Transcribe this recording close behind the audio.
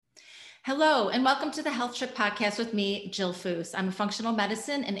Hello, and welcome to the Health Trip Podcast with me, Jill Foose. I'm a functional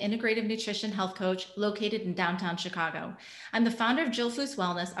medicine and integrative nutrition health coach located in downtown Chicago. I'm the founder of Jill Foose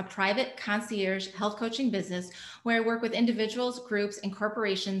Wellness, a private concierge health coaching business where I work with individuals, groups, and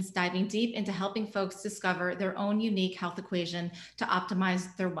corporations diving deep into helping folks discover their own unique health equation to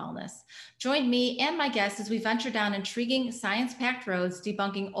optimize their wellness. Join me and my guests as we venture down intriguing science-packed roads,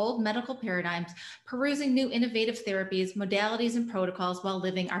 debunking old medical paradigms, perusing new innovative therapies, modalities, and protocols while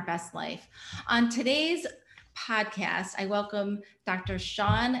living our best life. On today's podcast, I welcome Dr.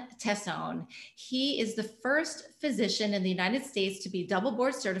 Shawn Tassone. He is the first physician in the United States to be double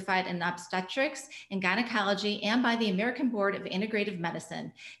board certified in obstetrics and gynecology and by the American Board of Integrative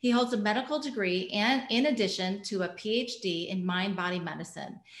Medicine. He holds a medical degree and in addition to a PhD in mind-body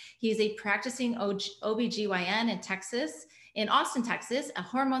medicine. He is a practicing OBGYN in Austin, Texas, a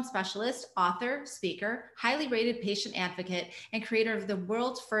hormone specialist, author, speaker, highly rated patient advocate, and creator of the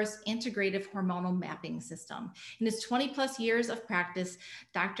world's first integrative hormonal mapping system. In his 20 plus years of practice,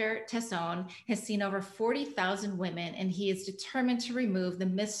 Dr. Tassone has seen over 40,000 women, and he is determined to remove the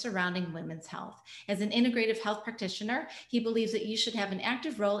myths surrounding women's health. As an integrative health practitioner, he believes that you should have an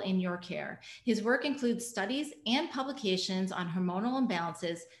active role in your care. His work includes studies and publications on hormonal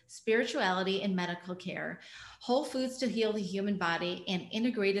imbalances, spirituality, and medical care, whole foods to heal the human body, and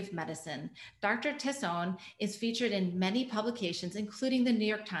integrative medicine. Dr. Tassone is featured in many publications, including the New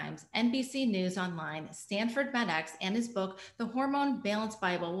York Times, NBC News Online, Stanford MedX, and his book, The Hormone Balance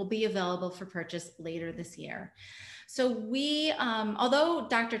Bible, will be available for purchase later this year. So although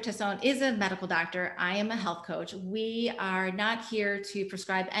Dr. Tassone is a medical doctor, I am a health coach. We are not here to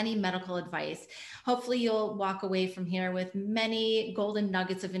prescribe any medical advice. Hopefully you'll walk away from here with many golden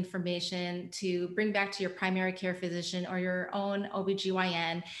nuggets of information to bring back to your primary care physician or your own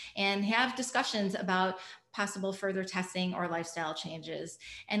OBGYN and have discussions about possible further testing or lifestyle changes.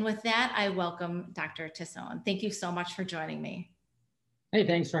 And with that, I welcome Dr. Tassone. Thank you so much for joining me. Hey,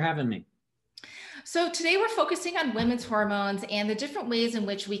 thanks for having me. So today we're focusing on women's hormones and the different ways in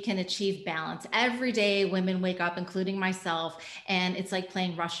which we can achieve balance. Every day women wake up, including myself, and it's like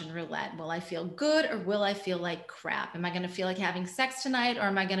playing Russian roulette. Will I feel good or will I feel like crap? Am I going to feel like having sex tonight or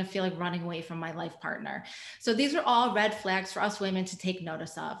am I going to feel like running away from my life partner? So these are all red flags for us women to take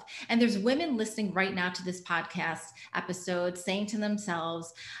notice of. And there's women listening right now to this podcast episode saying to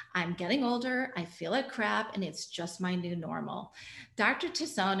themselves, I'm getting older, I feel like crap, and it's just my new normal. Dr.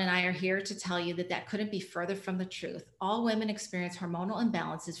 Tassone and I are here to tell you that couldn't be further from the truth. All women experience hormonal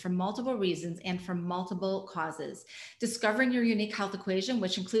imbalances for multiple reasons and from multiple causes. Discovering your unique health equation,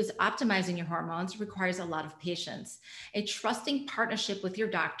 which includes optimizing your hormones, requires a lot of patience, a trusting partnership with your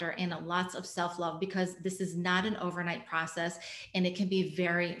doctor, and lots of self-love, because this is not an overnight process and it can be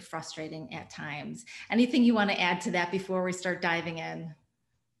very frustrating at times. Anything you want to add to that before we start diving in?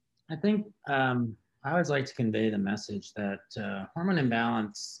 I think I always like to convey the message that hormone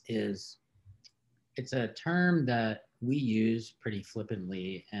imbalance it's a term that we use pretty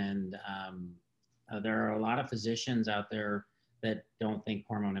flippantly. And there are a lot of physicians out there that don't think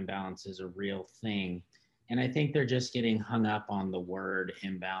hormone imbalance is a real thing. And I think they're just getting hung up on the word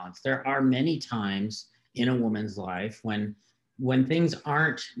imbalance. There are many times in a woman's life when things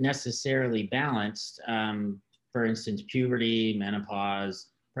aren't necessarily balanced, for instance, puberty, menopause,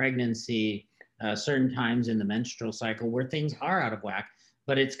 pregnancy, certain times in the menstrual cycle where things are out of whack,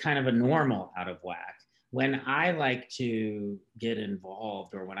 but it's kind of a normal out of whack. When I like to get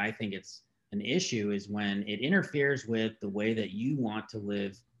involved, or when I think it's an issue, is when it interferes with the way that you want to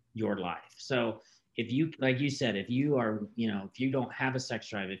live your life. So if you, like you said, if you are, if you don't have a sex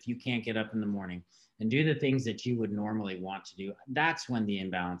drive, if you can't get up in the morning and do the things that you would normally want to do, that's when the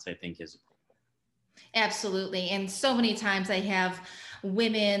imbalance, I think, is. Absolutely. And so many times I have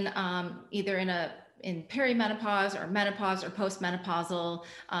women either in perimenopause or menopause or postmenopausal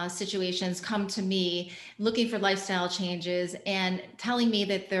situations come to me looking for lifestyle changes and telling me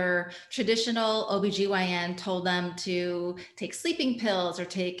that their traditional OBGYN told them to take sleeping pills or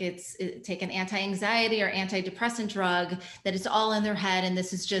take an anti-anxiety or antidepressant drug, that it's all in their head and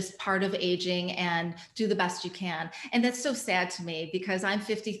this is just part of aging and do the best you can. And that's so sad to me because I'm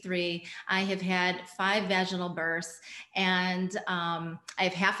 53. I have had 5 vaginal births and I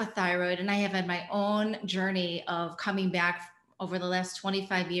have half a thyroid, and I have had my own journey of coming back over the last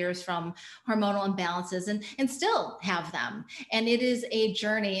 25 years from hormonal imbalances and still have them. And it is a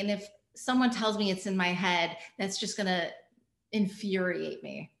journey. And if someone tells me it's in my head, that's just going to infuriate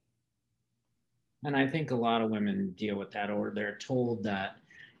me. And I think a lot of women deal with that, or they're told that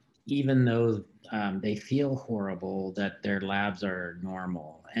even though they feel horrible, that their labs are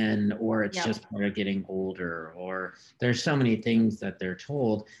normal, and or it's Yep. just part of getting older, or there's so many things that they're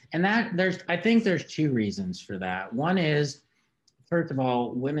told. And that there's I think there's two reasons for that. One is, first of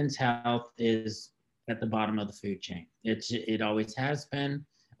all, women's health is at the bottom of the food chain. It always has been.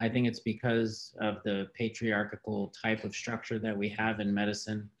 I think it's because of the patriarchal type of structure that we have in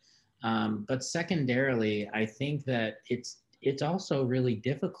medicine. But secondarily, I think that it's also really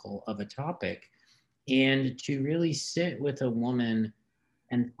difficult of a topic, and to really sit with a woman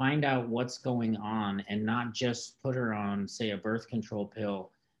and find out what's going on, and not just put her on, say, a birth control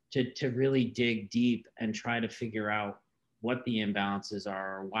pill, to really dig deep and try to figure out what the imbalances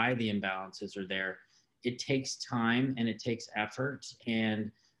are or why the imbalances are there. It takes time and it takes effort.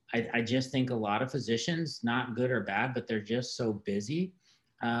 And I just think a lot of physicians, not good or bad, but they're just so busy.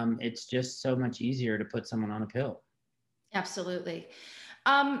 It's just so much easier to put someone on a pill. Absolutely.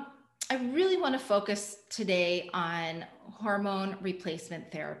 Um, I really want to focus today on hormone replacement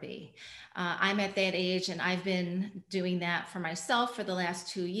therapy. I'm at that age and I've been doing that for myself for the last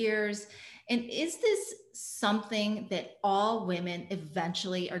 2 years. And is this something that all women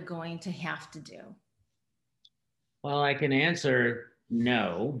eventually are going to have to do? Well, I can answer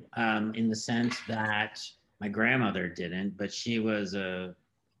no, in the sense that my grandmother didn't, but she was a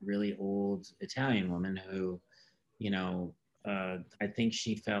really old Italian woman who, you know, I think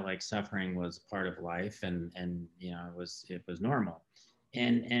she felt like suffering was part of life, and it was normal.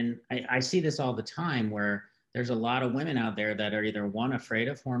 And I see this all the time, where there's a lot of women out there that are either, one, afraid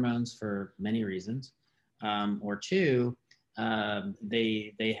of hormones for many reasons, or two,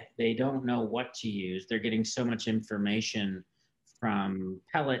 they don't know what to use. They're getting so much information from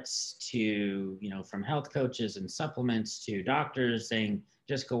pellets to, from health coaches and supplements to doctors saying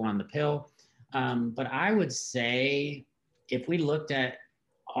just go on the pill. But I would say, if we looked at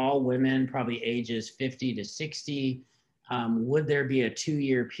all women, probably ages 50 to 60, would there be a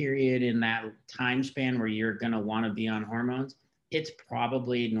 2-year period in that time span where you're going to want to be on hormones? It's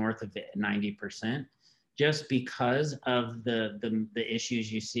probably north of 90%, just because of the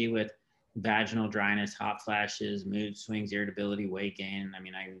issues you see with vaginal dryness, hot flashes, mood swings, irritability, weight gain. I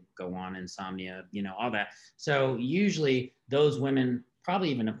mean, I go on, insomnia, all that. So usually those women, probably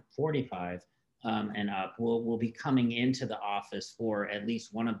even at 45 and up, will be coming into the office for at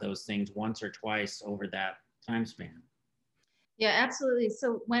least one of those things once or twice over that time span. Yeah, absolutely.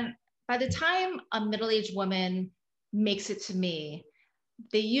 So by the time a middle-aged woman makes it to me,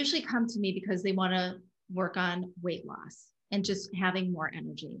 they usually come to me because they want to work on weight loss and just having more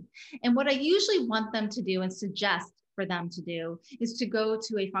energy. And what I usually want them to do and suggest for them to do is to go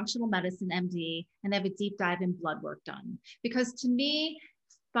to a functional medicine MD and have a deep dive in blood work done. Because to me,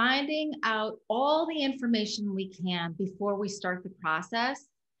 finding out all the information we can before we start the process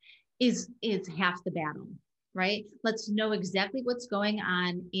is half the battle, right? Let's know exactly what's going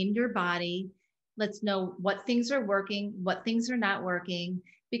on in your body. Let's know what things are working, what things are not working.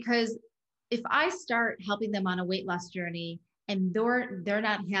 Because if I start helping them on a weight loss journey and they're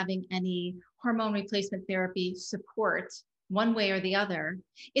not having any hormone replacement therapy support one way or the other,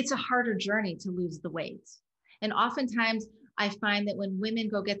 it's a harder journey to lose the weight. And oftentimes I find that when women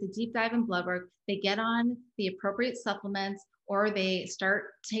go get the deep dive in blood work, they get on the appropriate supplements or they start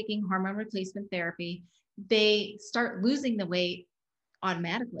taking hormone replacement therapy, they start losing the weight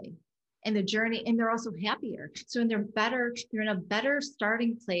automatically. And the journey, and they're also happier. So they're in a better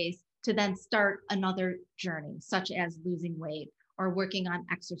starting place to then start another journey, such as losing weight or working on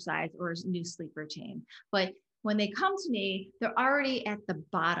exercise or a new sleep routine. But when they come to me, they're already at the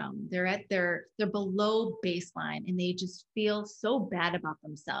bottom. They're below baseline and they just feel so bad about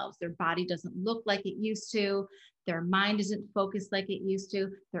themselves. Their body doesn't look like it used to. Their mind isn't focused like it used to.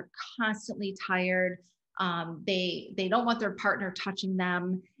 They're constantly tired. They don't want their partner touching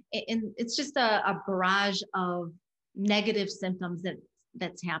them. And it's just a barrage of negative symptoms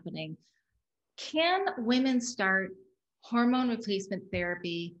that's happening. Can women start hormone replacement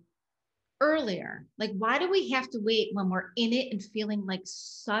therapy earlier? Like, why do we have to wait when we're in it and feeling like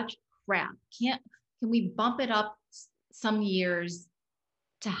such crap? Can we bump it up some years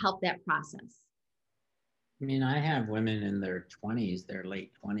to help that process? I mean, I have women in their 20s, their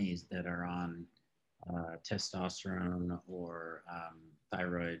late 20s, that are on testosterone or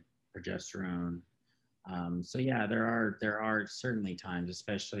thyroid, progesterone. So yeah, there are certainly times,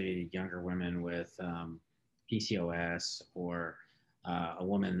 especially younger women with PCOS, or a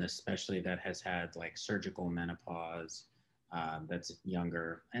woman especially that has had like surgical menopause, that's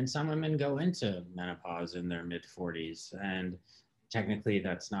younger. And some women go into menopause in their mid 40s, and technically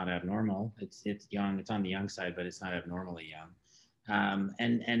that's not abnormal. It's young. It's on the young side, but it's not abnormally young.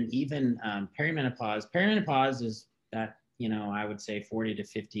 And even perimenopause. Perimenopause is that, I would say 40 to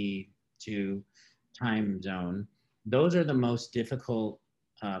 52 time zone. Those are the most difficult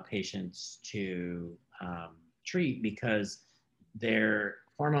patients to treat because their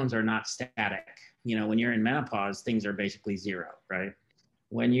hormones are not static. When you're in menopause, things are basically zero, right?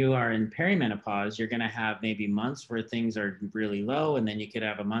 When you are in perimenopause, you're going to have maybe months where things are really low, and then you could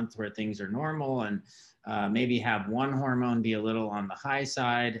have a month where things are normal, and maybe have one hormone be a little on the high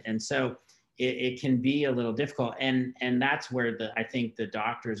side. And so it can be a little difficult. And that's where I think the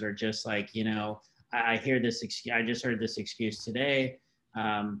doctors are just like, I hear this, I just heard this excuse today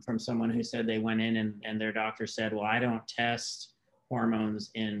from someone who said they went in and their doctor said, well, I don't test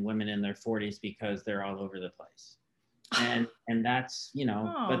hormones in women in their 40s because they're all over the place. And that's,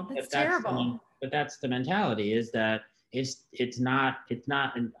 Oh, but that's that's terrible. but that's the mentality, is that it's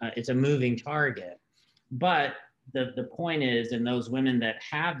a moving target. But the point is, in those women that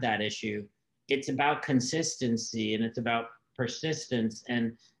have that issue, it's about consistency, and it's about persistence,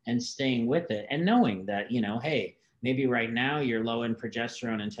 and staying with it, and knowing that, hey, maybe right now you're low in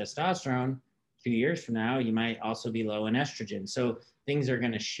progesterone and testosterone. 2 years from now, you might also be low in estrogen. So things are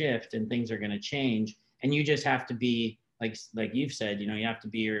going to shift and things are going to change, and you just have to be like you've said, you have to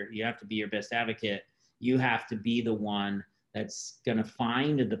be your best advocate. You have to be the one that's going to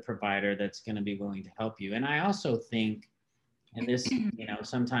find the provider that's going to be willing to help you. And I also think, and this,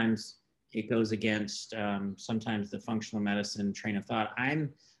 sometimes it goes against sometimes the functional medicine train of thought.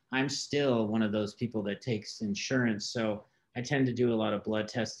 I'm still one of those people that takes insurance, so I tend to do a lot of blood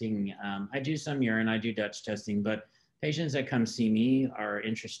testing. I do some urine, I do Dutch testing, but patients that come see me are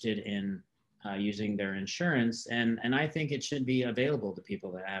interested in using their insurance, and I think it should be available to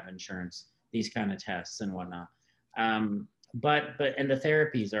people that have insurance, these kind of tests and whatnot. And the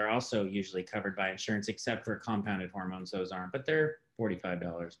therapies are also usually covered by insurance, except for compounded hormones. Those aren't, but they're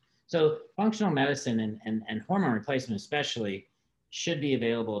 $45. So functional medicine and hormone replacement especially should be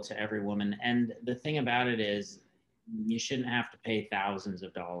available to every woman. And the thing about it is, you shouldn't have to pay thousands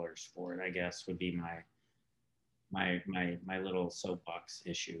of dollars for it, I guess, would be my little soapbox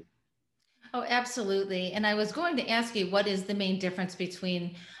issue. Oh, absolutely. And I was going to ask you, what is the main difference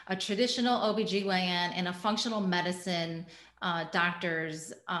between a traditional OBGYN and a functional medicine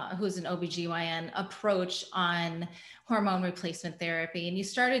doctor's, who's an OBGYN, approach on hormone replacement therapy? And you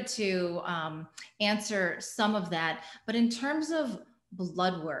started to answer some of that. But in terms of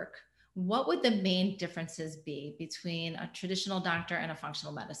blood work, what would the main differences be between a traditional doctor and a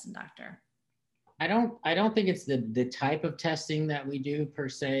functional medicine doctor? I don't think it's the type of testing that we do per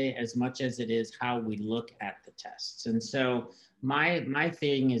se, as much as it is how we look at the tests. And so my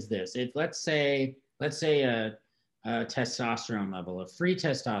thing is this: if let's say a testosterone level, a free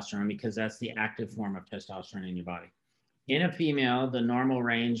testosterone, because that's the active form of testosterone in your body. In a female, the normal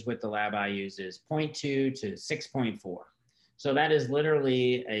range with the lab I use is 0.2 to 6.4. So that is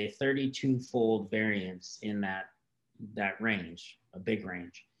literally a 32-fold variance in that range, a big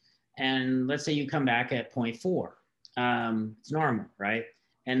range. And let's say you come back at 0.4. It's normal, right?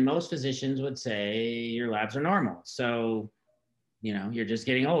 And most physicians would say your labs are normal. So, you're just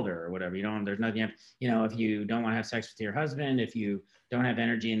getting older or whatever. There's nothing, if you don't want to have sex with your husband, if you don't have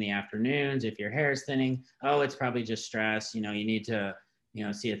energy in the afternoons, if your hair is thinning, oh, it's probably just stress. You need to,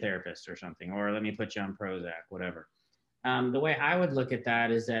 see a therapist or something, or let me put you on Prozac, whatever. The way I would look at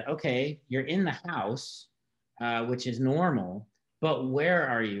that is that, okay, you're in the house, which is normal, but where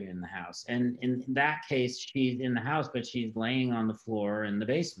are you in the house? And in that case, she's in the house, but she's laying on the floor in the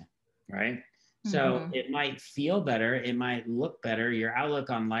basement, right? So Mm-hmm. it might feel better. It might look better. Your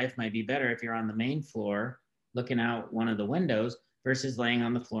outlook on life might be better if you're on the main floor looking out one of the windows versus laying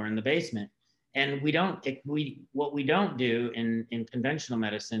on the floor in the basement. And what we don't do in conventional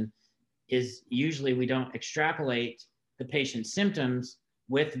medicine is usually we don't extrapolate the patient's symptoms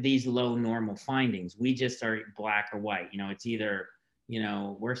with these low normal findings. We just are black or white. It's either,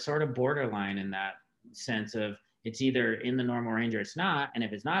 we're sort of borderline in that sense of, it's either in the normal range or it's not. And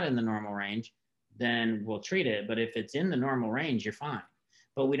if it's not in the normal range, then we'll treat it. But if it's in the normal range, you're fine.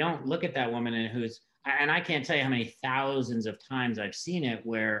 But we don't look at that woman and I can't tell you how many thousands of times I've seen it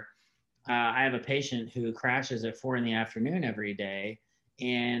where I have a patient who crashes at 4 in the afternoon every day,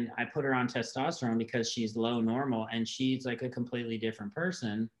 and I put her on testosterone because she's low normal, and she's like a completely different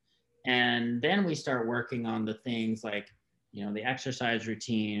person. And then we start working on the things like, the exercise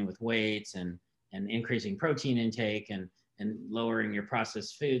routine with weights and increasing protein intake and lowering your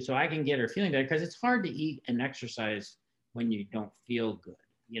processed food. So I can get her feeling better, because it's hard to eat and exercise when you don't feel good.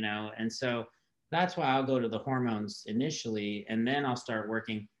 And so that's why I'll go to the hormones initially, and then I'll start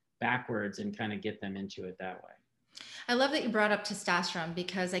working backwards and kind of get them into it that way. I love that you brought up testosterone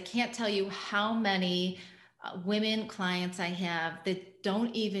because I can't tell you how many women clients I have that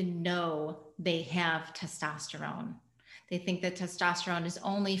don't even know they have testosterone. They think that testosterone is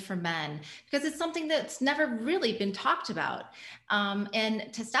only for men because it's something that's never really been talked about. And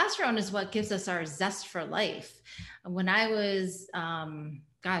testosterone is what gives us our zest for life. When I was,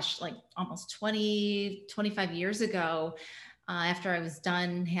 gosh, like almost 20, 25 years ago, after I was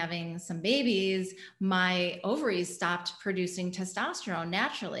done having some babies, my ovaries stopped producing testosterone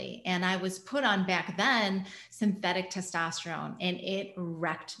naturally. And I was put on back then synthetic testosterone, and it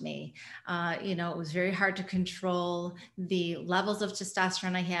wrecked me. It was very hard to control the levels of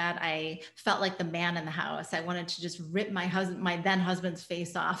testosterone I had. I felt like the man in the house. I wanted to just rip my then husband's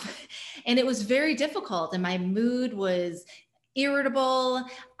face off. And it was very difficult. And my mood was irritable.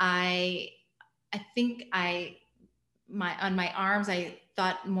 I think on my arms, I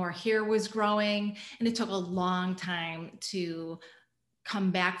thought more hair was growing, and it took a long time to come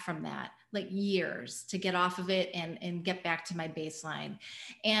back from that, like years to get off of it and get back to my baseline.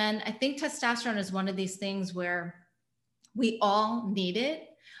 And I think testosterone is one of these things where we all need it,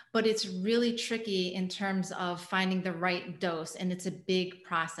 but it's really tricky in terms of finding the right dose, and it's a big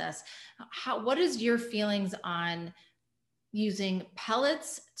process. What is your feelings on using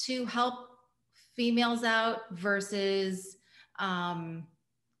pellets to help females out versus um,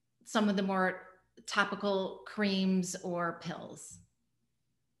 some of the more topical creams or pills?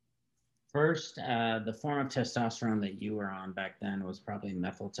 First, the form of testosterone that you were on back then was probably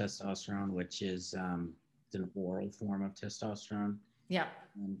methyl testosterone, which is an oral form of testosterone. Yeah.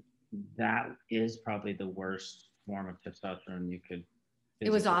 And that is probably the worst form of testosterone you could It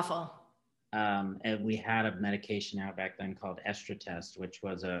was awful. And we had a medication out back then called Estratest, which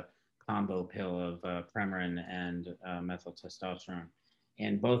was a combo pill of Premarin and methyl testosterone.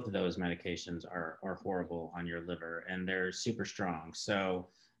 And both of those medications are horrible on your liver, and they're super strong. So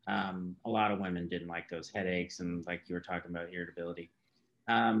a lot of women didn't like those headaches and, like you were talking about, irritability.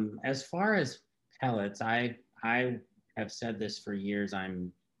 As far as pellets, I have said this for years.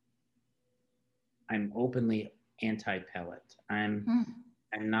 I'm openly anti-pellet. I'm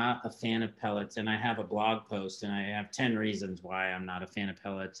not a fan of pellets, and I have a blog post, and I have 10 reasons why I'm not a fan of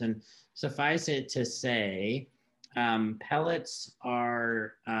pellets. And suffice it to say, pellets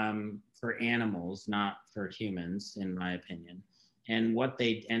are for animals, not for humans, in my opinion. And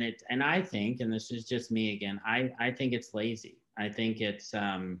I think, and this is just me again, I think it's lazy. I think it's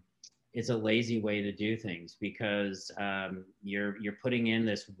a lazy way to do things because you're putting in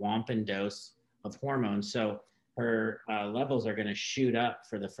this wampum dose of hormones. So her levels are going to shoot up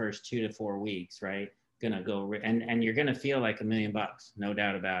for the first 2 to 4 weeks, right? Going to go, and you're going to feel like $1,000,000, no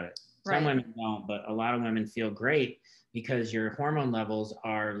doubt about it. Right. Some women don't, but a lot of women feel great because your hormone levels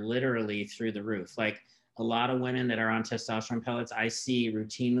are literally through the roof. Like a lot of women that are on testosterone pellets, I see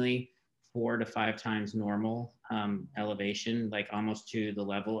routinely 4 to 5 times normal elevation, like almost to the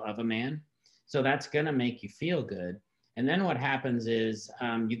level of a man. So that's going to make you feel good. And then what happens is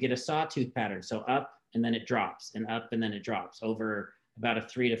you get a sawtooth pattern. So up, and then it drops, and up, and then it drops over about a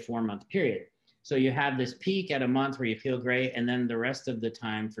 3 to 4 month period. So you have this peak at a month where you feel great, and then the rest of the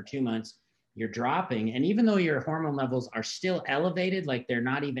time for 2 months, you're dropping. And even though your hormone levels are still elevated, like they're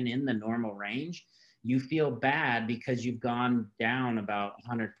not even in the normal range, you feel bad because you've gone down about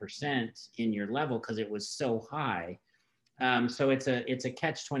 100% in your level because it was so high. So it's a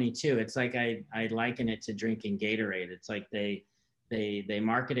catch-22. It's like I liken it to drinking Gatorade. It's like they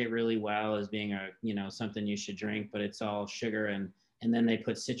market it really well as being something you should drink, but it's all sugar and then they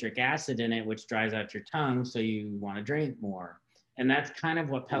put citric acid in it, which dries out your tongue, so you want to drink more. And that's kind of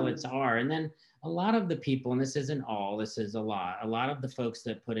what pellets are. And then a lot of the people, and this isn't all, this is a lot of the folks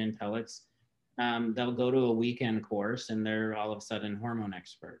that put in pellets, they'll go to a weekend course and they're all of a sudden hormone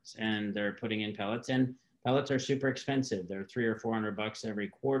experts and they're putting in pellets. And pellets are super expensive. They're $300 or $400 every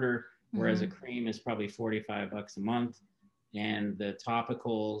quarter, whereas a cream is probably $45 a month. And the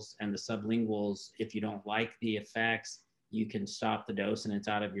topicals and the sublinguals, if you don't like the effects, you can stop the dose and it's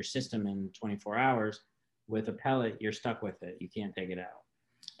out of your system in 24 hours. With a pellet, you're stuck with it. You can't take it out.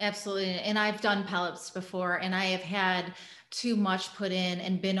 Absolutely. And I've done pellets before, and I have had too much put in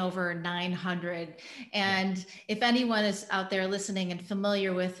and been over 900. And if anyone is out there listening and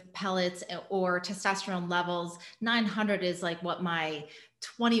familiar with pellets or testosterone levels, 900 is like what my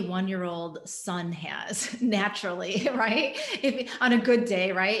 21-year-old son has naturally, right? If on a good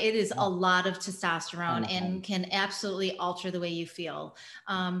day, right? It is a lot of testosterone and can absolutely alter the way you feel.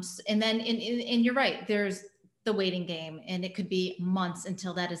 And then, and you're right, there's the waiting game, and it could be months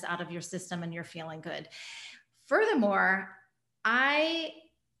until that is out of your system and you're feeling good. Furthermore, I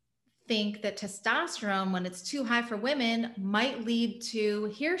think that testosterone, when it's too high for women, might lead to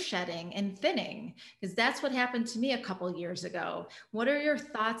hair shedding and thinning, because that's what happened to me a couple years ago. What are your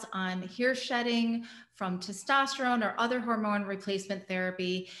thoughts on hair shedding from testosterone or other hormone replacement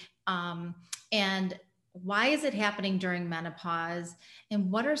therapy? And why is it happening during menopause?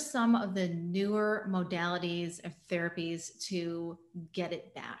 And what are some of the newer modalities of therapies to get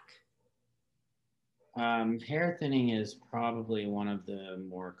it back? Hair thinning is probably one of the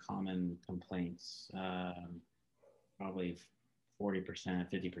more common complaints. Probably 40%,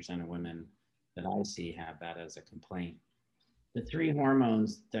 50% of women that I see have that as a complaint. The three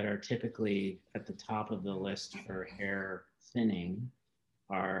hormones that are typically at the top of the list for hair thinning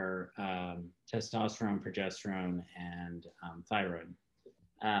are testosterone, progesterone, and thyroid.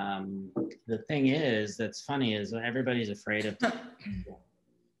 The thing is, that's funny, is everybody's afraid of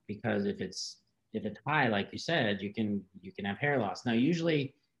because if it's high, like you said, you can have hair loss. Now,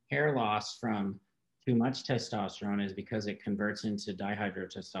 usually hair loss from too much testosterone is because it converts into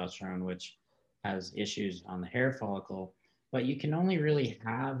dihydrotestosterone, which has issues on the hair follicle. But you can only really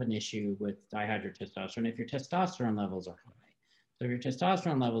have an issue with dihydrotestosterone if your testosterone levels are high. So if your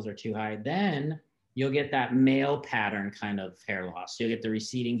testosterone levels are too high, then you'll get that male pattern kind of hair loss. You'll get the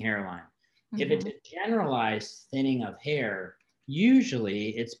receding hairline. Mm-hmm. If it's a generalized thinning of hair, usually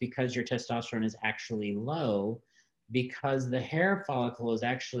it's because your testosterone is actually low, because the hair follicle is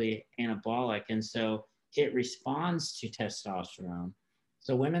actually anabolic, and so it responds to testosterone.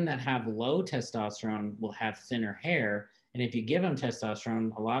 So women that have low testosterone will have thinner hair, and if you give them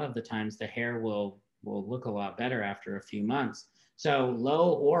testosterone, a lot of the times the hair will look a lot better after a few months. So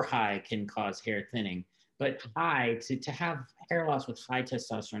low or high can cause hair thinning, but high, to have hair loss with high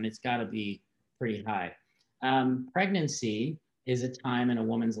testosterone, it's got to be pretty high. Pregnancy is a time in a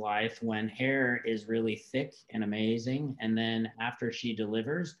woman's life when hair is really thick and amazing. And then after she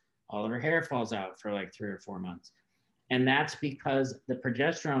delivers, all of her hair falls out for like 3 or 4 months. And that's because the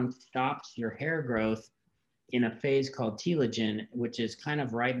progesterone stops your hair growth in a phase called telogen, which is kind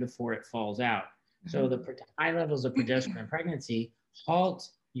of right before it falls out. Mm-hmm. So the high levels of progesterone in pregnancy halt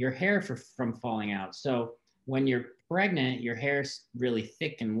your hair from falling out. So when you're pregnant, your hair's really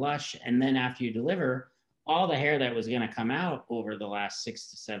thick and lush. And then after you deliver, all the hair that was going to come out over the last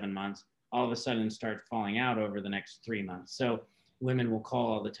 6 to 7 months, all of a sudden start falling out over the next 3 months. So women will call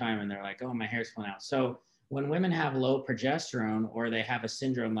all the time and they're like, oh, my hair's falling out. So when women have low progesterone, or they have a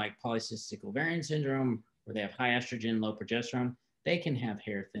syndrome like polycystic ovarian syndrome, where they have high estrogen, low progesterone, they can have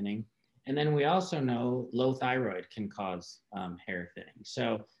hair thinning. And then we also know low thyroid can cause hair thinning.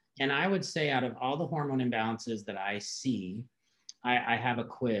 So, and I would say out of all the hormone imbalances that I see, I have a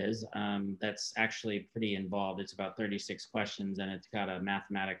quiz that's actually pretty involved. It's about 36 questions, and it's got a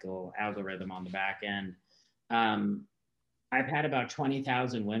mathematical algorithm on the back end. I've had about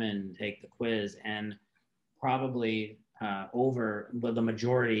 20,000 women take the quiz, and probably the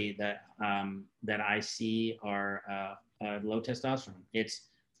majority that I see are low testosterone.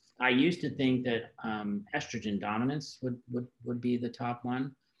 I used to think that estrogen dominance would be the top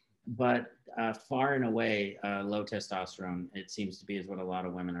one, but far and away, low testosterone, it seems to be, is what a lot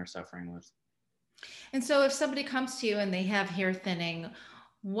of women are suffering with. And so if somebody comes to you and they have hair thinning,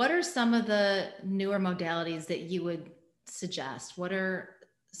 what are some of the newer modalities that you would suggest? What are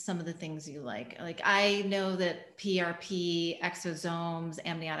some of the things you like? Like, I know that PRP, exosomes,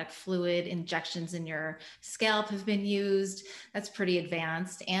 amniotic fluid injections in your scalp have been used. That's pretty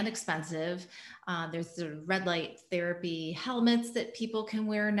advanced and expensive. There's the red light therapy helmets that people can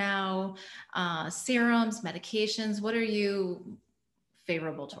wear now, serums, medications. What are you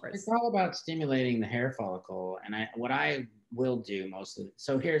favorable towards? It's all about stimulating the hair follicle. And what I will do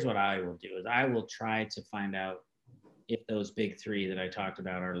so here's what I will do is I will try to find out if those big three that I talked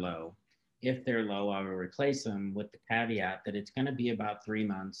about are low. If they're low, I will replace them, with the caveat that it's going to be about 3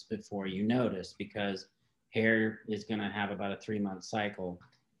 months before you notice, because hair is going to have about a 3-month cycle.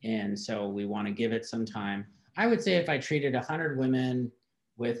 And so we want to give it some time. I would say if I treated 100 women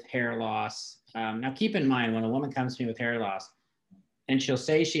with hair loss, now keep in mind, when a woman comes to me with hair loss and she'll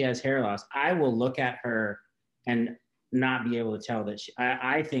say she has hair loss, I will look at her and not be able to tell that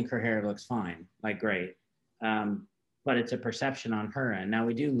I think her hair looks fine, like great. But it's a perception on her end. Now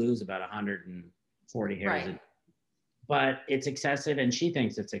we do lose about 140 hairs, right, but it's excessive, and she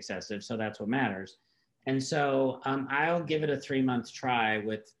thinks it's excessive, so that's what matters. And so I'll give it a 3-month try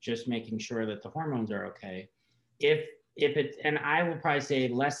with just making sure that the hormones are okay. If it's, and I will probably say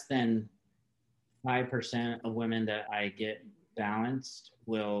less than 5% of women that I get balanced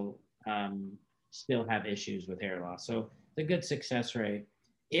will still have issues with hair loss. So it's a good success rate.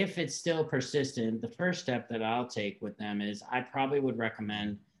 If it's still persistent, the first step that I'll take with them is I probably would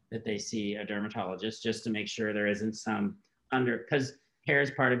recommend that they see a dermatologist just to make sure there isn't some because hair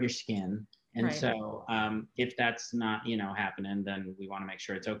is part of your skin. And Right. so if that's not, happening, then we want to make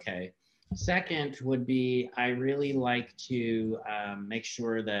sure it's okay. Second would be I really like to make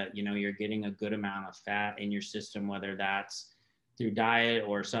sure that, you're getting a good amount of fat in your system, whether that's through diet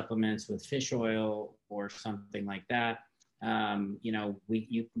or supplements with fish oil or something like that.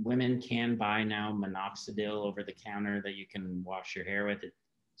 Women can buy now minoxidil over the counter that you can wash your hair with. It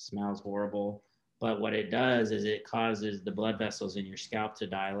smells horrible, but what it does is it causes the blood vessels in your scalp to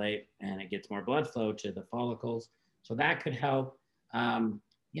dilate, and it gets more blood flow to the follicles. So that could help.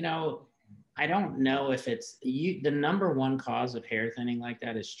 You know, I don't know if the number one cause of hair thinning like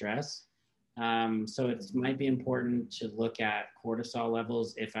that is stress. So it might be important to look at cortisol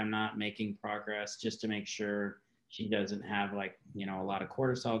levels if I'm not making progress, just to make sure she doesn't have a lot of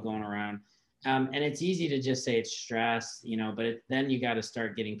cortisol going around. And it's easy to just say it's stress, but then you got to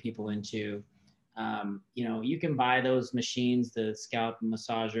start getting people into, you can buy those machines, the scalp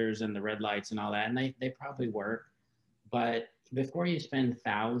massagers and the red lights and all that, and they probably work. But before you spend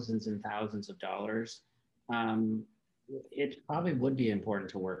thousands and thousands of dollars, it probably would be important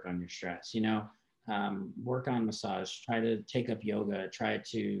to work on your stress, work on massage, try to take up yoga, try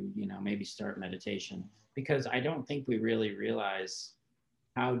to, maybe start meditation, because I don't think we really realize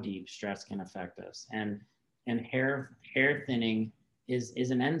how deep stress can affect us. And hair thinning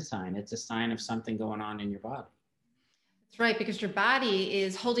is an end sign. It's a sign of something going on in your body. That's right, because your body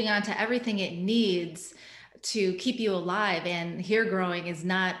is holding on to everything it needs to keep you alive, and hair growing is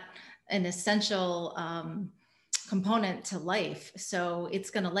not an essential component to life. So it's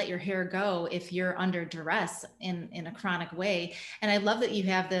going to let your hair go if you're under duress in a chronic way. And I love that you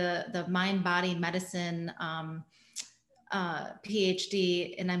have the mind body medicine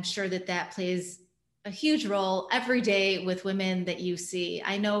PhD, and I'm sure that plays a huge role every day with women that you see.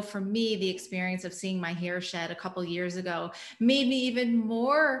 I know for me, the experience of seeing my hair shed a couple years ago made me even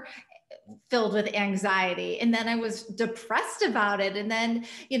more filled with anxiety, and then I was depressed about it, and then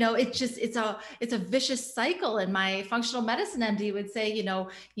it's a vicious cycle. And my functional medicine MD would say,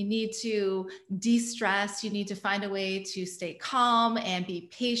 you need to de-stress, you need to find a way to stay calm and be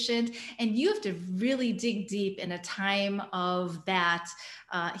patient, and you have to really dig deep in a time of that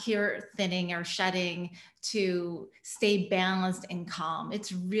hair thinning or shedding to stay balanced and calm.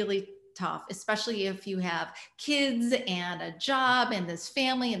 It's really tough, especially if you have kids and a job and this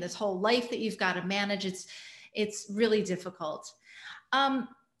family and this whole life that you've got to manage. It's really difficult. Can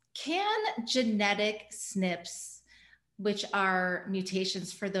genetic SNPs, which are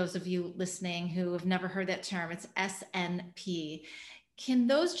mutations for those of you listening who have never heard that term, it's SNP, can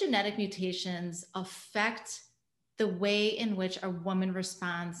those genetic mutations affect the way in which a woman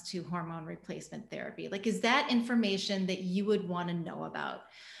responds to hormone replacement therapy? Like, is that information that you would want to know about,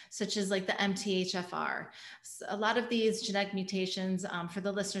 such as like the MTHFR? So a lot of these genetic mutations, for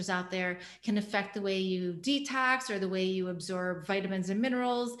the listeners out there, can affect the way you detox or the way you absorb vitamins and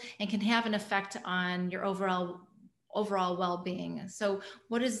minerals, and can have an effect on your overall well-being. So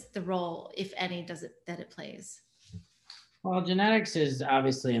what is the role, if any, that it plays? Well, genetics is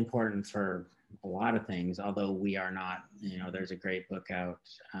obviously important for a lot of things, although we are not, there's a great book out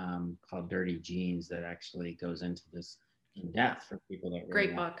called Dirty Genes that actually goes into this in depth for people that really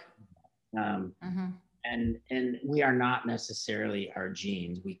great book. And we are not necessarily our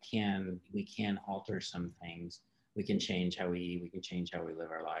genes. We can alter some things. We can change how we eat. We can change how we live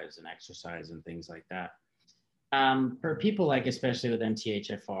our lives and exercise and things like that. For people like, especially with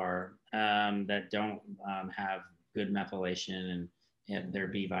MTHFR, that don't have good methylation and their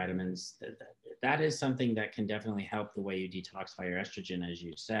B vitamins, that is something that can definitely help the way you detoxify your estrogen, as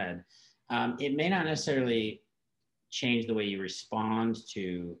you said. It may not necessarily change the way you respond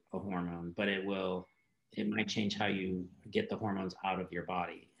to a hormone, but it might change how you get the hormones out of your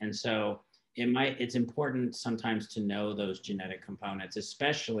body. And so it's important sometimes to know those genetic components,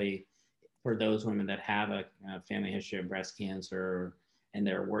 especially for those women that have a family history of breast cancer and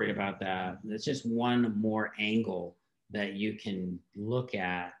they're worried about that. It's just one more angle that you can look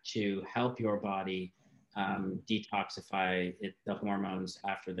at to help your body detoxify the hormones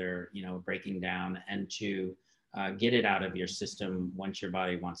after they're breaking down, and to get it out of your system once your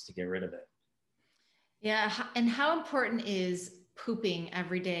body wants to get rid of it. Yeah, and how important is pooping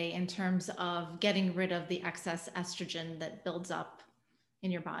every day in terms of getting rid of the excess estrogen that builds up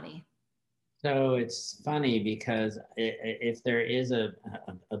in your body? So it's funny because if there is a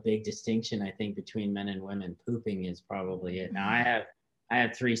big distinction, I think, between men and women, pooping is probably it. Now I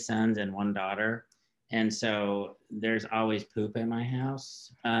have 3 sons and 1 daughter, And so there's always poop in my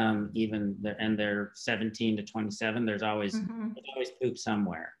house. And they're 17 to 27. There's always poop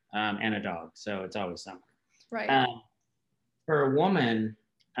somewhere, and a dog. So it's always somewhere. Right. For a woman,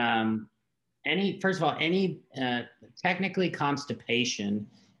 first of all, technically constipation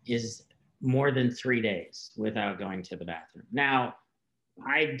is more than 3 days without going to the bathroom. Now,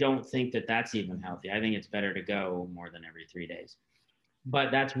 I don't think that that's even healthy. I think it's better to go more than every 3 days.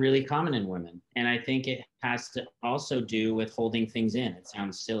 But that's really common in women. And I think it has to also do with holding things in. It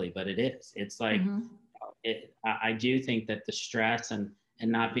sounds silly, but it is. It's like, I do think that the stress and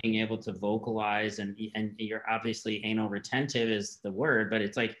not being able to vocalize and you're obviously anal retentive is the word, but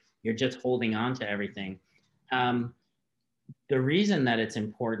it's like you're just holding on to everything. The reason that it's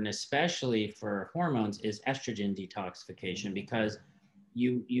important, especially for hormones, is estrogen detoxification, because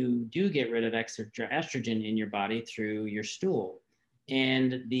you do get rid of extra estrogen in your body through your stool.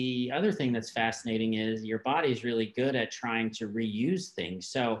 And the other thing that's fascinating is your body is really good at trying to reuse things.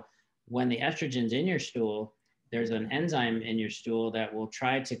 So when the estrogen's in your stool, there's an enzyme in your stool that will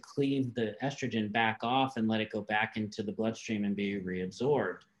try to cleave the estrogen back off and let it go back into the bloodstream and be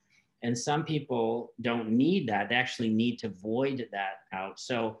reabsorbed. And some people don't need that. They actually need to void that out.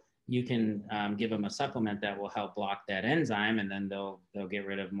 So you can give them a supplement that will help block that enzyme, and then they'll get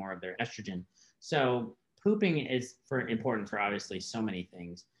rid of more of their estrogen. So pooping is important for obviously so many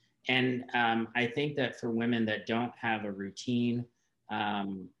things. And I think that for women that don't have a routine,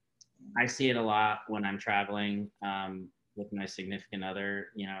 I see it a lot when I'm traveling with my significant other.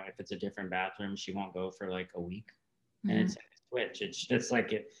 You know, if it's a different bathroom, she won't go for like a week. And it's like a switch. It's just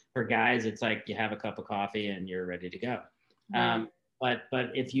like for guys, it's like you have a cup of coffee and you're ready to go. Right.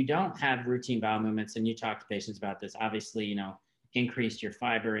 But if you don't have routine bowel movements, and you talk to patients about this, obviously, you know, increase your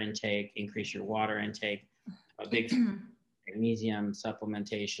fiber intake, increase your water intake, a big magnesium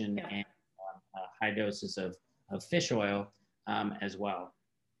supplementation, and high doses of fish oil as well.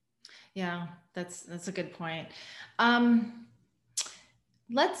 Yeah, that's a good point.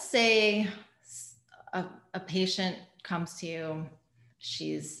 Let's say a patient comes to you,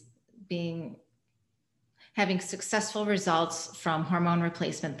 she's having successful results from hormone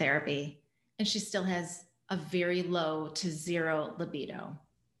replacement therapy, and she still has a very low to zero libido.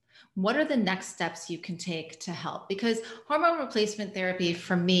 What are the next steps you can take to help? Because hormone replacement therapy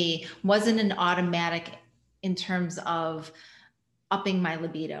for me wasn't an automatic in terms of upping my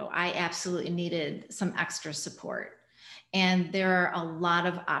libido. I absolutely needed some extra support. And there are a lot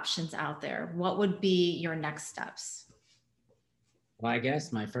of options out there. What would be your next steps? Well, I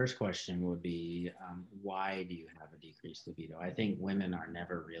guess my first question would be, why do you have a decreased libido? I think women are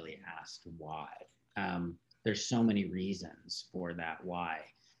never really asked why. There's so many reasons for that why.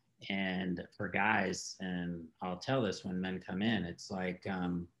 And for guys, and I'll tell this when men come in, it's like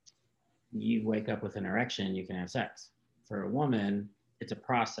you wake up with an erection, you can have sex. For a woman, it's a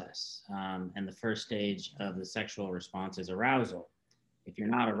process. And the first stage of the sexual response is arousal. If you're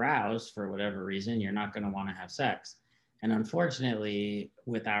not aroused for whatever reason, you're not going to want to have sex. And unfortunately,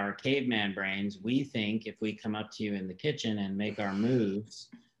 with our caveman brains, we think if we come up to you in the kitchen and make our moves,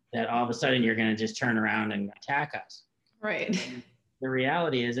 that all of a sudden you're going to just turn around and attack us. Right. The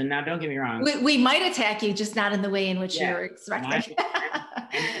reality is, and now don't get me wrong, we might attack you, just not in the way in which you're expecting.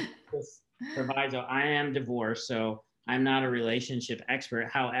 Proviso, I am divorced, so I'm not a relationship expert.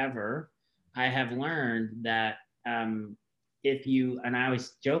 However, I have learned that and I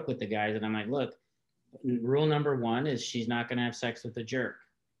always joke with the guys, and I'm like, look, rule number one is she's not going to have sex with a jerk.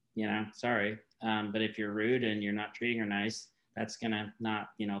 You know, sorry. But if you're rude and you're not treating her nice, that's going to not,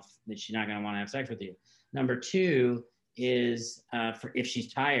 she's not going to want to have sex with you. Number two is if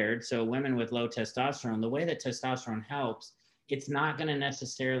she's tired. So women with low testosterone, the way that testosterone helps, it's not going to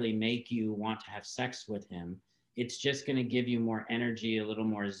necessarily make you want to have sex with him. It's just going to give you more energy, a little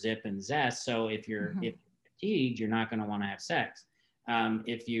more zip and zest. So if you're fatigued, you're not going to want to have sex.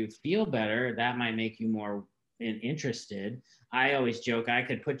 If you feel better, that might make you more interested. I always joke, I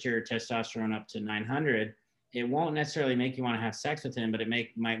could put your testosterone up to 900. It won't necessarily make you want to have sex with him, but it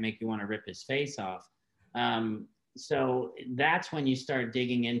might make you want to rip his face off. So that's when you start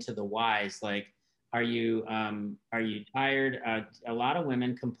digging into the whys. Like, are you tired? A lot of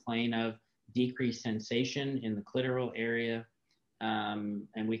women complain of decreased sensation in the clitoral area,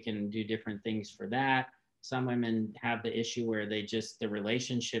 and we can do different things for that. Some women have the issue where the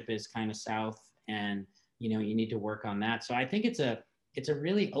relationship is kind of south, and you need to work on that. So I think it's a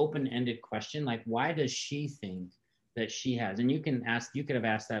really open-ended question. Like, why does she think that she has? And you could have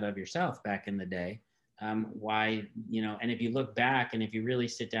asked that of yourself back in the day. Why, and if you look back and if you really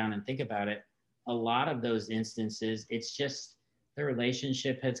sit down and think about it, a lot of those instances, the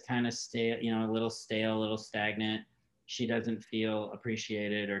relationship has kind of stale, a little stale, a little stagnant. She doesn't feel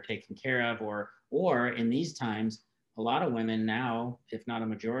appreciated or taken care of, or in these times, a lot of women now, if not a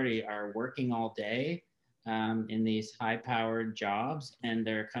majority, are working all day in these high-powered jobs, and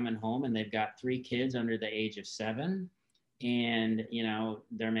they're coming home and they've got 3 kids under the age of 7, and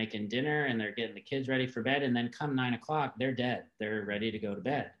they're making dinner and they're getting the kids ready for bed, and then come 9 o'clock, they're dead. They're ready to go to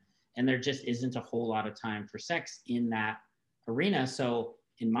bed, and there just isn't a whole lot of time for sex in that arena. So,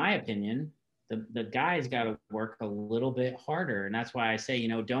 in my opinion, the guy's got to work a little bit harder, and that's why I say,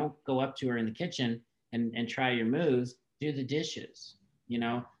 don't go up to her in the kitchen and try your moves. Do the dishes.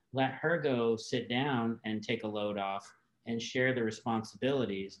 Let her go sit down and take a load off and share the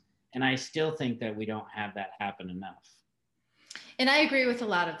responsibilities. And I still think that we don't have that happen enough. And I agree with a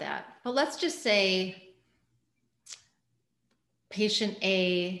lot of that. But let's just say patient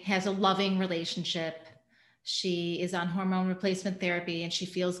A has a loving relationship. She is on hormone replacement therapy and she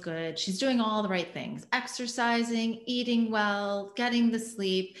feels good. She's doing all the right things, exercising, eating well, getting the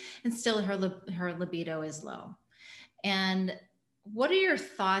sleep, and still her libido is low. And what are your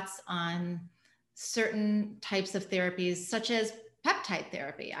thoughts on certain types of therapies, such as peptide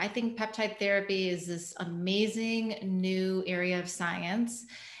therapy? I think peptide therapy is this amazing new area of science.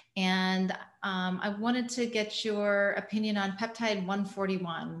 And I wanted to get your opinion on peptide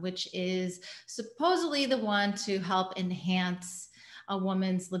 141, which is supposedly the one to help enhance a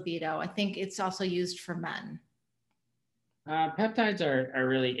woman's libido. I think it's also used for men. Peptides are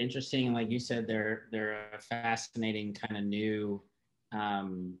really interesting, and like you said, they're a fascinating kind of new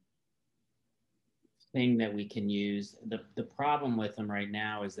thing that we can use. The problem with them right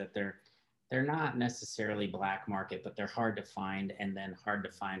now is that they're not necessarily black market, but they're hard to find, and then hard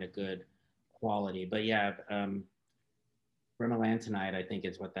to find a good quality. But yeah, bremelantonide, I think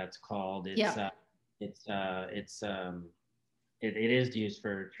is what that's called. It is used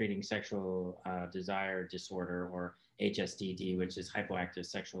for treating sexual desire disorder, or HSDD, which is hypoactive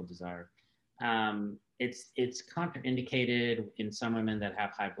sexual desire. It's contraindicated in some women that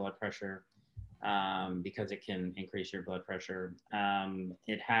have high blood pressure because it can increase your blood pressure.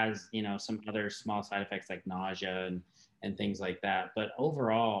 It has, some other small side effects like nausea and things like that. But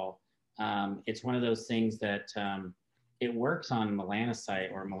overall, it's one of those things that it works on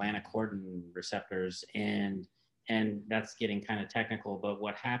melanocyte or melanocortin receptors, and that's getting kind of technical. But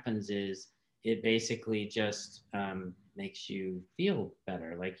what happens is it basically just makes you feel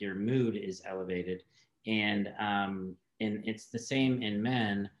better, like your mood is elevated, and it's the same in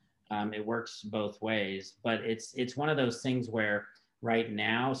men. It works both ways, but it's one of those things where right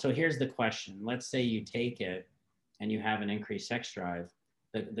now, so here's the question. Let's say you take it and you have an increased sex drive.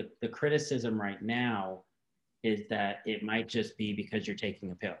 The criticism right now is that it might just be because you're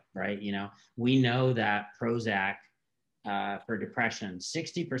taking a pill, right? We know that Prozac for depression,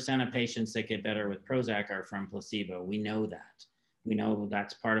 60% of patients that get better with Prozac are from placebo. We know that. We know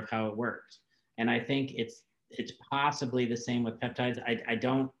that's part of how it works. And I think it's possibly the same with peptides. I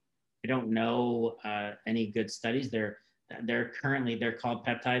don't know any good studies. They're called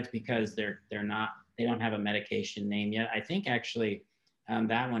peptides because they don't have a medication name yet. I think actually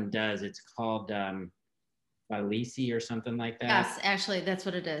that one does. It's called Vyleesi or something like that. Yes, actually, that's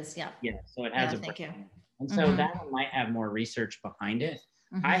what it is. Yeah. Yeah. So it has thank you. And so that one might have more research behind it.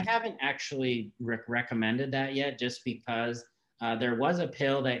 I haven't actually recommended that yet, just because there was a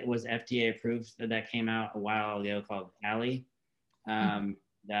pill that was FDA approved that came out a while ago called Alli.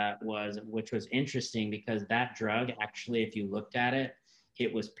 Which was interesting because that drug, actually, if you looked at it,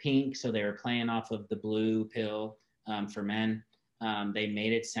 it was pink. So they were playing off of the blue pill for men. They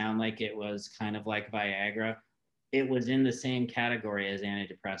made it sound like it was kind of like Viagra. It was in the same category as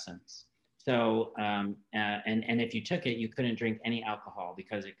antidepressants. So, and if you took it, you couldn't drink any alcohol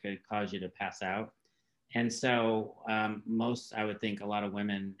because it could cause you to pass out. And so I would think a lot of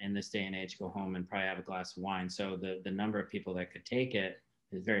women in this day and age go home and probably have a glass of wine. So the number of people that could take it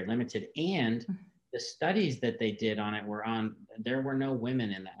is very limited. And the studies that they did on it there were no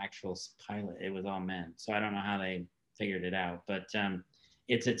women in the actual pilot. It was all men. So I don't know how they figured it out, but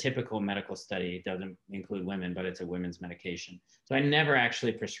it's a typical medical study. It doesn't include women, but it's a women's medication. So I never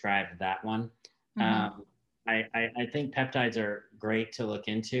actually prescribed that one. I think peptides are great to look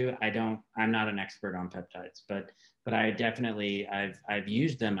into. I'm not an expert on peptides, but I definitely, I've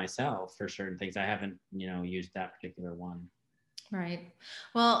used them myself for certain things. I haven't, used that particular one. Right.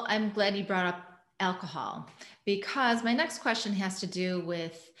 Well, I'm glad you brought up alcohol, because my next question has to do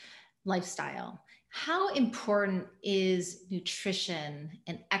with lifestyle. How important is nutrition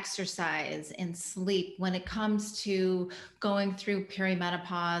and exercise and sleep when it comes to going through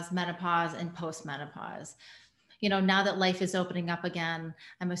perimenopause, menopause, and postmenopause? now that life is opening up again,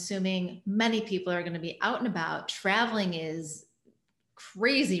 I'm assuming many people are going to be out and about. Traveling is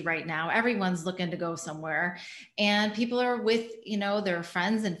crazy right now. Everyone's looking to go somewhere, and people are with, their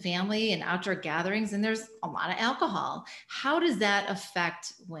friends and family and outdoor gatherings, and there's a lot of alcohol. How does that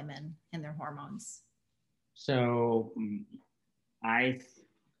affect women and their hormones? So I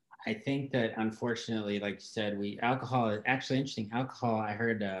I think that unfortunately, like you said, alcohol is actually interesting. Alcohol, I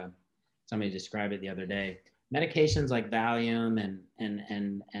heard somebody describe it the other day. Medications like Valium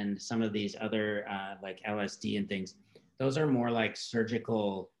and some of these other like LSD and things, those are more like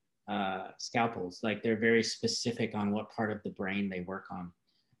surgical scalpels. Like they're very specific on what part of the brain they work on.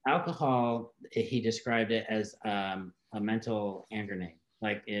 Alcohol, he described it as a mental hand grenade.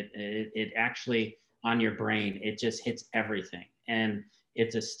 Like it actually on your brain, it just hits everything. And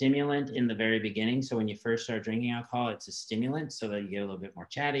it's a stimulant in the very beginning. So when you first start drinking alcohol, it's a stimulant so that you get a little bit more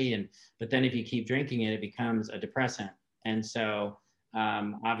chatty. But then if you keep drinking it, it becomes a depressant. And so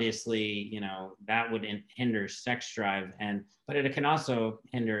obviously, that would hinder sex drive, but it can also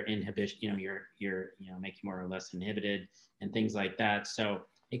hinder inhibition. You're make you more or less inhibited and things like that. So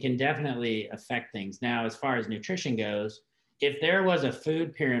it can definitely affect things. Now, as far as nutrition goes, if there was a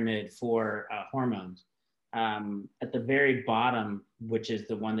food pyramid for hormones, at the very bottom, which is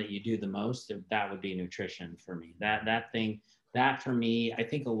the one that you do the most, that would be nutrition for me. That for me, I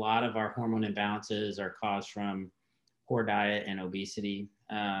think a lot of our hormone imbalances are caused from poor diet and obesity,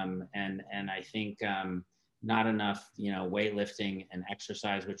 and I think not enough, weightlifting and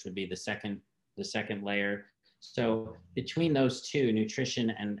exercise, which would be the second layer. So between those two, nutrition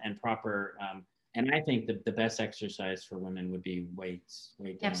and proper, and I think the best exercise for women would be weight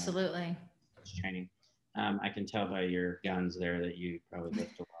Absolutely. training. I can tell by your guns there that you probably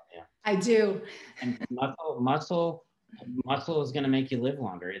lift a lot. Yeah, I do. And muscle is going to make you live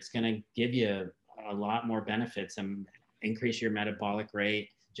longer. It's going to give you a lot more benefits and increase your metabolic rate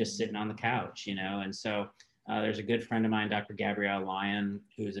just sitting on the couch, And so there's a good friend of mine, Dr. Gabrielle Lyon,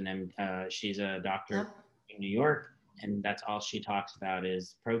 who's she's a doctor in New York, and that's all she talks about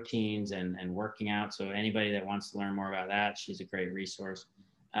is proteins and working out. So anybody that wants to learn more about that, she's a great resource.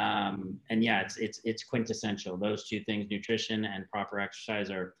 And yeah, it's quintessential. Those two things, nutrition and proper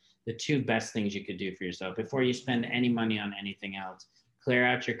exercise, are the two best things you could do for yourself before you spend any money on anything else. Clear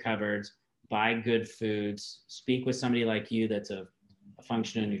out your cupboards, buy good foods, speak with somebody like you that's a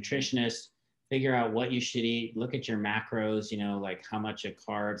functional nutritionist, figure out what you should eat, look at your macros, like how much of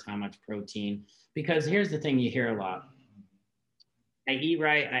carbs, how much protein. Because here's the thing you hear a lot. I eat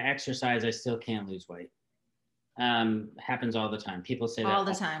right, I exercise, I still can't lose weight. Happens all the time. People say that all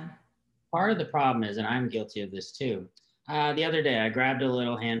the time. Part of the problem is, and I'm guilty of this too. The other day, I grabbed a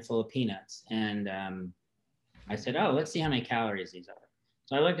little handful of peanuts and I said, "Oh, let's see how many calories these are."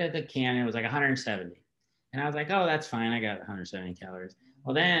 So I looked at the can; it was like 170, and I was like, "Oh, that's fine. I got 170 calories."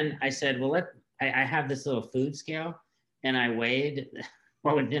 Well, then I said, "Well, I have this little food scale," and I weighed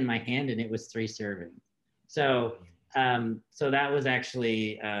what was in my hand, and it was 3 servings. So that was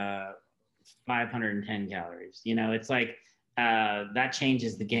actually 510 calories. It's like that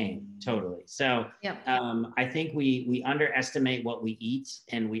changes the game totally. So yep. I think we underestimate what we eat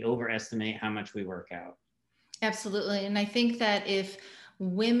and we overestimate how much we work out. Absolutely. And I think that if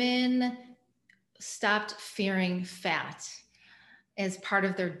women stopped fearing fat as part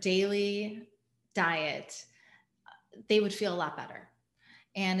of their daily diet, they would feel a lot better.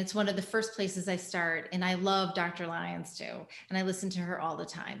 And it's one of the first places I start. And I love Dr. Lyons too. And I listen to her all the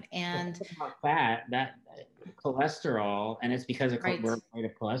time. And fat, that cholesterol, and it's because we're afraid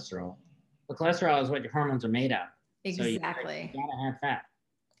of cholesterol. But cholesterol is what your hormones are made out of. Exactly. So you gotta have fat.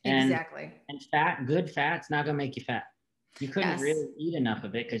 Exactly. And good fat's not gonna make you fat. You couldn't really eat enough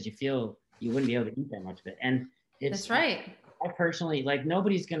of it because you wouldn't be able to eat that much of it. And that's right. I personally, like,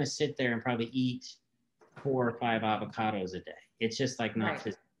 nobody's gonna sit there and probably eat 4 or 5 avocados a day. It's just like not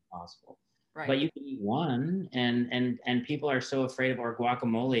physically possible. Right. But you can eat one, and people are so afraid of, or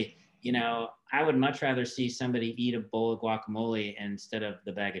guacamole. I would much rather see somebody eat a bowl of guacamole instead of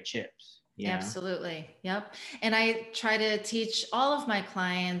the bag of chips. Absolutely. Yep. And I try to teach all of my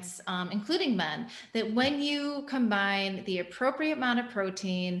clients, including men, that when you combine the appropriate amount of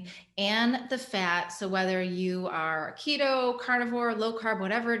protein and the fat, so whether you are keto, carnivore, low carb,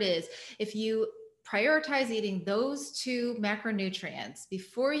 whatever it is, if you prioritize eating those 2 macronutrients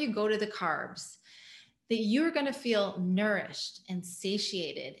before you go to the carbs, that you're going to feel nourished and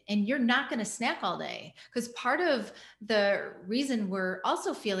satiated, and you're not going to snack all day. Because part of the reason we're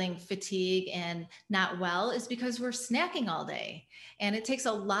also feeling fatigue and not well is because we're snacking all day. And it takes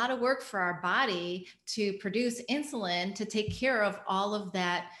a lot of work for our body to produce insulin to take care of all of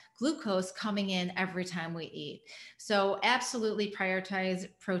that glucose coming in every time we eat. So absolutely prioritize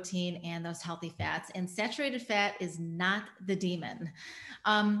protein and those healthy fats. And saturated fat is not the demon.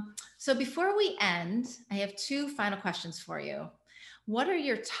 So before we end, I have two final questions for you. What are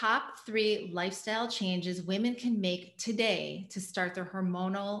your top three lifestyle changes women can make today to start their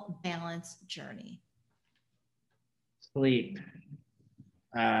hormonal balance journey? Sleep.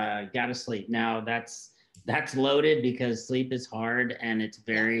 Gotta sleep. Now that's loaded because sleep is hard and it's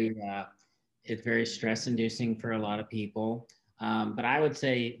very stress inducing for a lot of people. But I would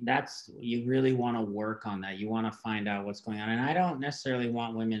say you really want to work on that. You want to find out what's going on. And I don't necessarily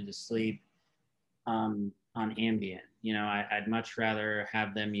want women to sleep on Ambien. You know, I'd much rather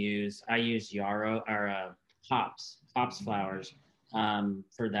have them I use yarrow or hops flowers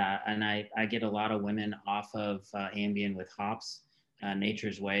for that. And I get a lot of women off of Ambien with hops.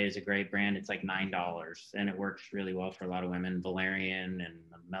 Nature's Way is a great brand. It's like $9 and it works really well for a lot of women. Valerian and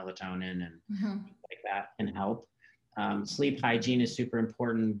melatonin and like that can help. Sleep hygiene is super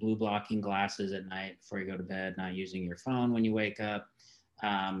important. Blue blocking glasses at night before you go to bed, not using your phone when you wake up,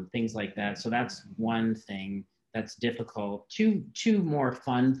 things like that. So that's one thing that's difficult. Two more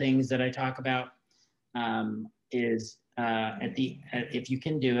fun things that I talk about is if you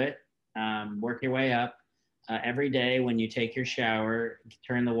can do it, work your way up. Every day when you take your shower,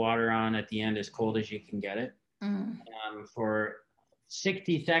 turn the water on at the end as cold as you can get it. For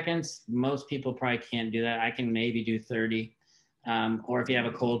 60 seconds, most people probably can't do that. I can maybe do 30. Or if you have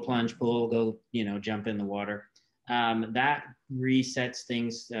a cold plunge pool, go, jump in the water. That resets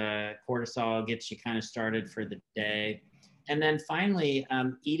things. Cortisol gets you kind of started for the day. And then finally,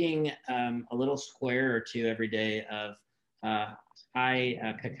 eating a little square or two every day of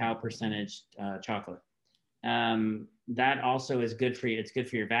high cacao percentage chocolate. That also is good for you. It's good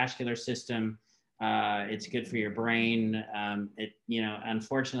for your vascular system. It's good for your brain.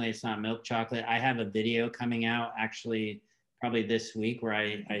 Unfortunately, it's not milk chocolate. I have a video coming out actually probably this week where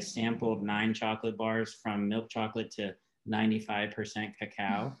I sampled 9 chocolate bars from milk chocolate to 95%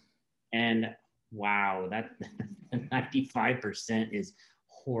 cacao. And wow, that 95% is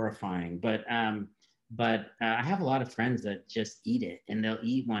horrifying. But I have a lot of friends that just eat it and they'll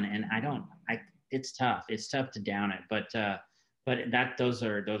eat one. And it's tough. It's tough to down it. But those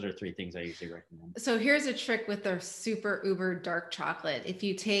are 3 things I usually recommend. So here's a trick with their super uber dark chocolate. If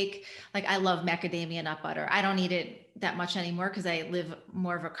you take, like, I love macadamia nut butter. I don't eat it that much anymore because I live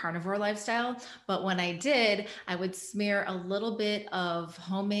more of a carnivore lifestyle. But when I did, I would smear a little bit of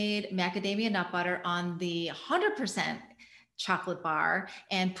homemade macadamia nut butter on the 100% chocolate bar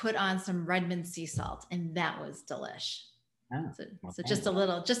and put on some Redmond sea salt. And that was delish. Oh, so just a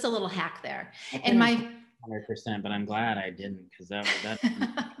little hack there. And my 100%, but I'm glad I didn't because that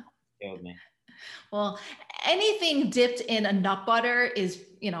killed me. Well, anything dipped in a nut butter is,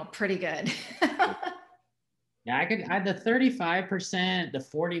 pretty good. Yeah, the 35%, the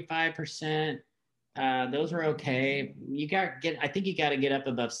 45%, those are okay. I think you got to get up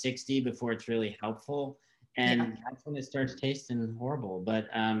above 60 before it's really helpful. And that's when it starts tasting horrible. But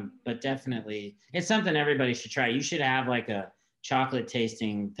definitely it's something everybody should try. You should have like a chocolate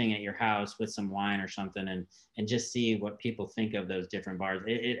tasting thing at your house with some wine or something and just see what people think of those different bars.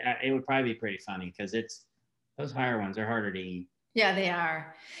 It would probably be pretty funny because those higher ones are harder to eat. Yeah, they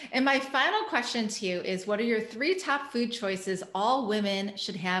are. And my final question to you is, what are your 3 top food choices all women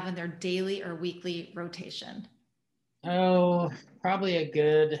should have in their daily or weekly rotation? Oh, probably a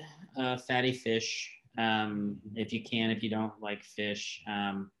good fatty fish. If you don't like fish,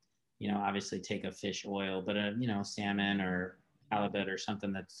 obviously take a fish oil, but salmon or halibut or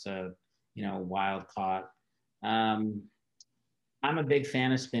something that's wild caught. I'm a big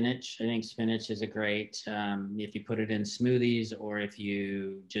fan of spinach. I think spinach is a great, if you put it in smoothies or if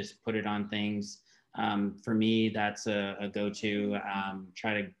you just put it on things. For me, that's a go-to.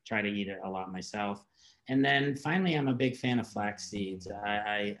 Try to eat it a lot myself. And then finally, I'm a big fan of flax seeds.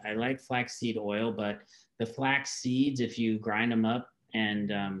 I like flaxseed oil, but the flax seeds, if you grind them up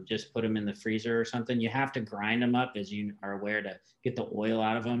and just put them in the freezer or something, you have to grind them up, as you are aware, to get the oil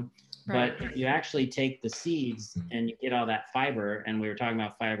out of them. Right. But if you actually take the seeds and you get all that fiber, and we were talking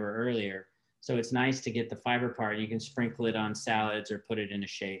about fiber earlier, so it's nice to get the fiber part. You can sprinkle it on salads or put it in a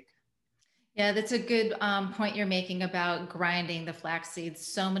shake. Yeah, that's a good point you're making about grinding the flax seeds.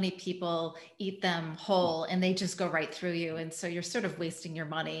 So many people eat them whole and they just go right through you. And so you're sort of wasting your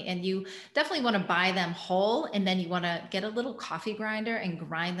money. And you definitely want to buy them whole. And then you want to get a little coffee grinder and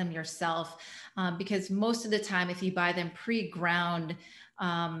grind them yourself. Because most of the time, if you buy them pre-ground,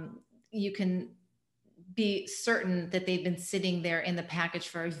 you can be certain that they've been sitting there in the package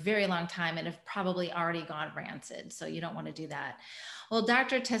for a very long time and have probably already gone rancid. So you don't want to do that. Well,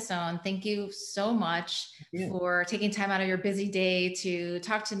 Dr. Tassone, thank you so much Yeah. for taking time out of your busy day to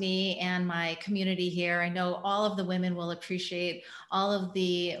talk to me and my community here. I know all of the women will appreciate all of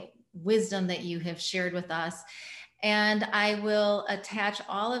the wisdom that you have shared with us. And I will attach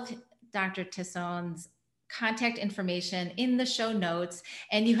all of Dr. Tassone's contact information in the show notes.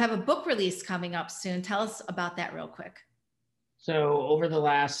 And you have a book release coming up soon. Tell us about that real quick. So over the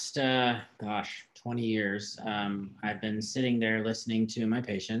last, 20 years, I've been sitting there listening to my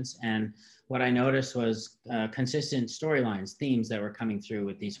patients, and what I noticed was consistent storylines, themes that were coming through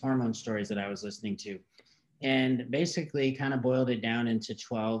with these hormone stories that I was listening to, and basically kind of boiled it down into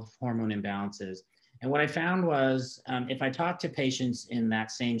 12 hormone imbalances. And what I found was if I talked to patients in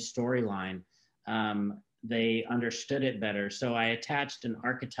that same storyline, they understood it better. So I attached an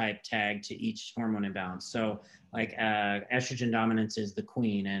archetype tag to each hormone imbalance. So like estrogen dominance is the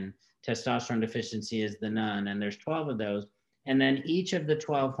queen and testosterone deficiency is the nun. And there's 12 of those. And then each of the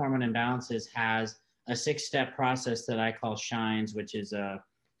 12 hormone imbalances has a 6-step process that I call SHINES, which is a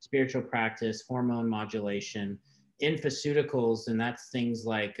spiritual practice, hormone modulation, infaceuticals, and that's things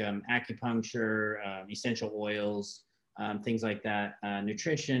like acupuncture, essential oils, things like that,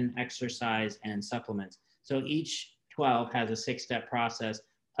 nutrition, exercise, and supplements. So each 12 has a 6-step process,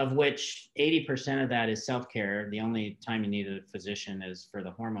 of which 80% of that is self-care. The only time you need a physician is for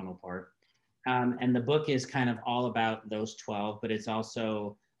the hormonal part. And the book is kind of all about those 12, but it's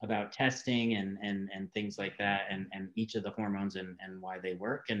also about testing and things like that, and each of the hormones and why they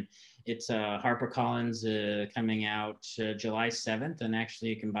work. And it's HarperCollins coming out July 7th, and actually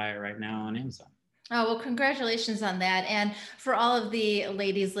you can buy it right now on Amazon. Oh, well, congratulations on that. And for all of the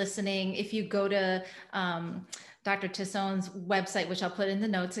ladies listening, if you go to Dr. Tassone's website, which I'll put in the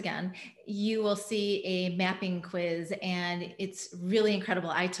notes again, you will see a mapping quiz, and it's really incredible.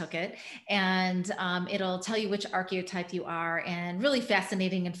 I took it, and it'll tell you which archetype you are, and really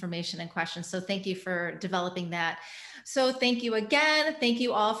fascinating information and questions. So thank you for developing that. So thank you again. Thank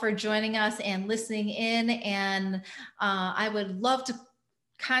you all for joining us and listening in. And I would love to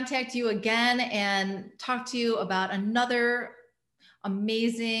contact you again and talk to you about another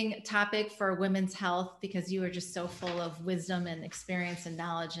amazing topic for women's health, because you are just so full of wisdom and experience and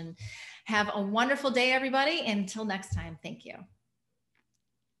knowledge. And have a wonderful day, everybody. Until next time, thank you.